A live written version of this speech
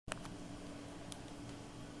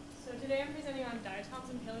Today I'm presenting on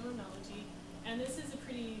Diatoms and Paleolimnology, and this is a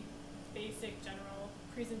pretty basic general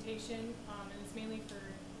presentation, and it's mainly for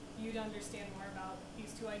you to understand more about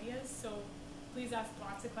these two ideas. So please ask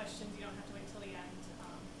lots of questions. You don't have to wait till the end.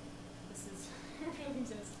 This is really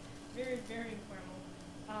just very, very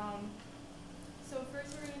informal. So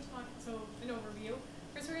first we're going to talk, an overview.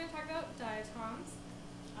 First we're going to talk about diatoms,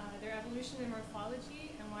 their evolution and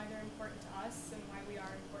morphology, and why they're important to us and why we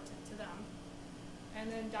are important to them. And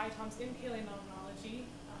then diatoms in paleolimnology,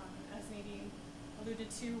 as Nadine alluded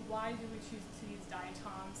to, why do we choose to use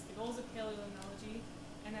diatoms, the goals of paleolimnology,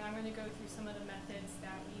 and then I'm going to go through some of the methods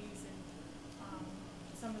that we use in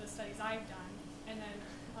some of the studies I've done, and then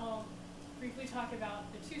I'll briefly talk about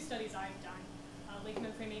the two studies I've done, Lake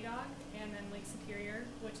Memphremagog and then Lake Superior,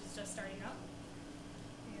 which is just starting up.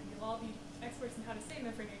 And you'll all be experts in how to say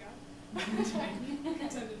Memphremagog.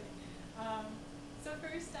 So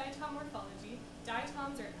first, diatom morphology.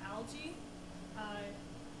 Diatoms are algae.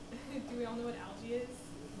 Do we all know what algae is?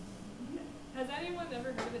 Has anyone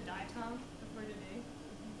ever heard of a diatom before today?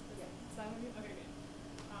 Is that one of you? Okay,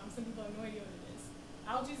 good. Some people have no idea what it is.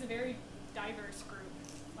 Algae is a very diverse group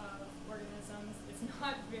of organisms. It's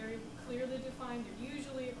not very clearly defined. They're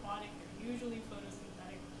usually aquatic. They're usually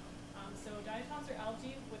photosynthetic. So diatoms are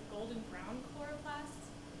algae with golden brown chloroplasts,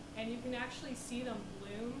 and you can actually see them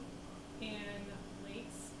bloom in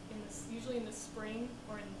lakes, usually in the spring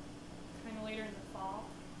or in kind of later in the fall,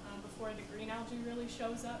 before the green algae really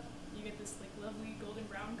shows up. You get this like lovely golden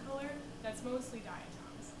brown color. That's mostly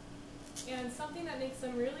diatoms. And something that makes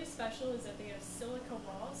them really special is that they have silica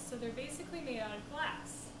walls, so they're basically made out of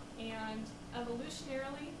glass. And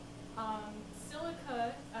evolutionarily,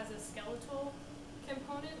 silica as a skeletal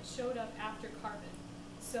component showed up after carbon.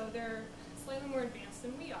 So they're slightly more advanced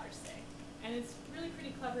than we are, say. And it's really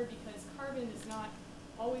pretty clever because carbon is not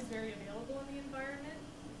always very available in the environment,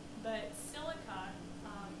 but silica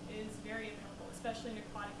is very available, especially in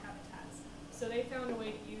aquatic habitats. So they found a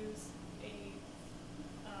way to use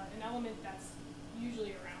an element that's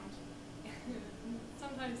usually around.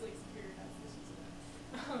 Sometimes Lake Superior has this use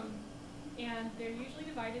of it. And they're usually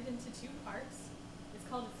divided into two parts. It's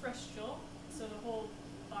called a frustule, so the whole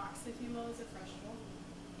box, if you will, is a frustule.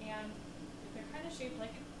 And they're kind of shaped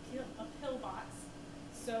like a pillbox.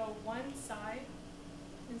 So one side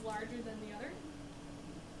is larger than the other,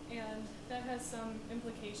 and that has some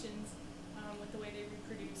implications with the way they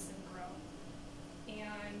reproduce and grow.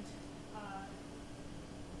 And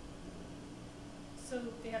so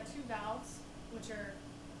they have two valves, which are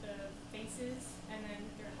the faces, and then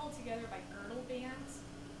they're held together by girdle bands,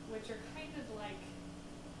 which are kind of like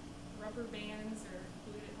rubber bands or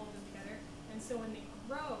glue that hold them together. And so when they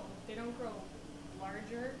grow, they don't grow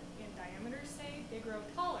larger in diameter, say, they grow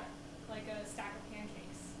taller, like a stack of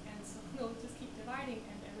pancakes. And so they'll just keep dividing,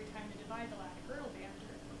 and every time they divide, they'll add a girdle band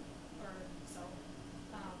or so.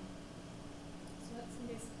 So that's some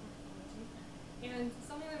basic morphology. And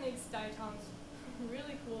something that makes diatoms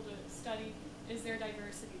really cool to study is their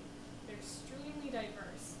diversity. They're extremely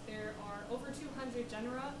diverse. There are over 200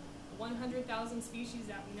 genera, 100,000 species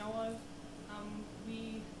that we know of.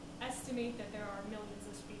 We estimate that there are millions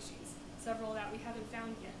of species, several that we haven't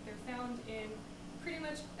found yet. They're found in pretty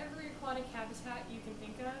much every aquatic habitat you can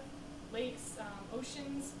think of: lakes,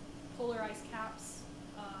 oceans, polar ice caps,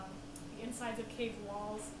 the insides of cave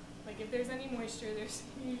walls. Like if there's any moisture, there's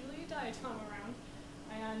usually a diatom around.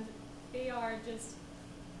 And they are just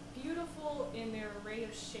beautiful in their array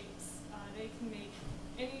of shapes. They can make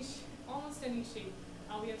almost any shape.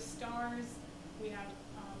 We have stars. We have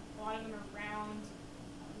a lot of them are round.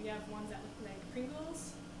 We have ones that look like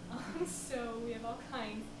Pringles. So we have all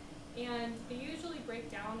kinds. And they usually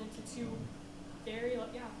break down into two very,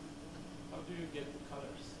 How do you get the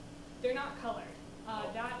colors? They're not colored.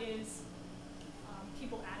 That is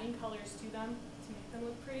people adding colors to them to make them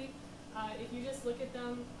look pretty. If you just look at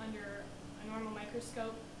them under a normal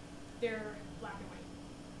microscope, they're black and white.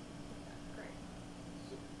 Great.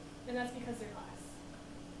 And that's because they're glass.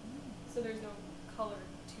 So there's no color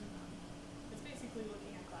to them. It's basically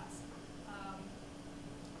looking at glass.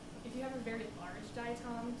 If you have a very large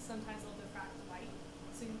diatom, sometimes they'll diffract light,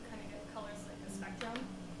 so you kind of get colors like a spectrum,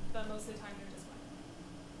 but most of the time they're just white.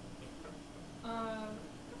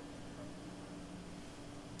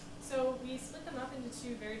 So we split them up into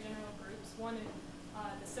two very general groups. One is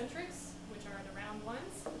the centrics, which are the round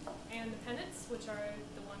ones, and the pennants, which are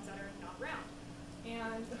the ones that are not round.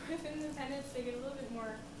 And within the pennants, they get a little bit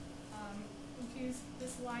more confused.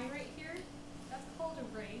 This line right here, that's called a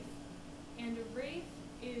wraith, and a wraith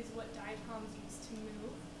is what diatoms use to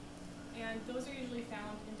move, and those are usually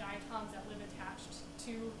found in diatoms that live attached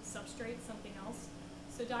to substrate, something else.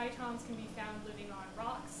 So diatoms can be found living on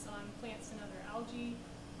rocks, on plants and other algae.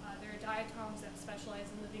 There are diatoms that specialize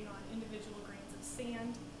in living on individual grains of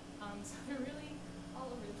sand. So they're really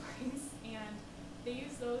all over the place. And they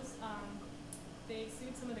use those, they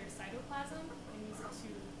exude some of their cytoplasm and use it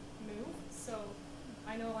to move. So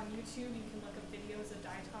I know on YouTube you can look up videos of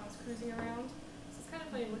diatoms cruising around. So it's kind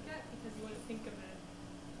of funny to look at because you wouldn't think of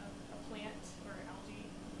a plant or algae,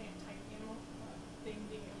 plant type animal thing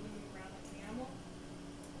being able to move around like an animal.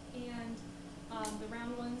 And the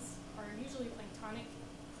round ones are usually planktonic,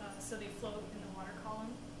 so they float in the water column.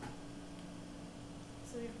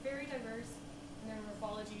 So they're very diverse in their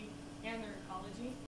morphology and their ecology.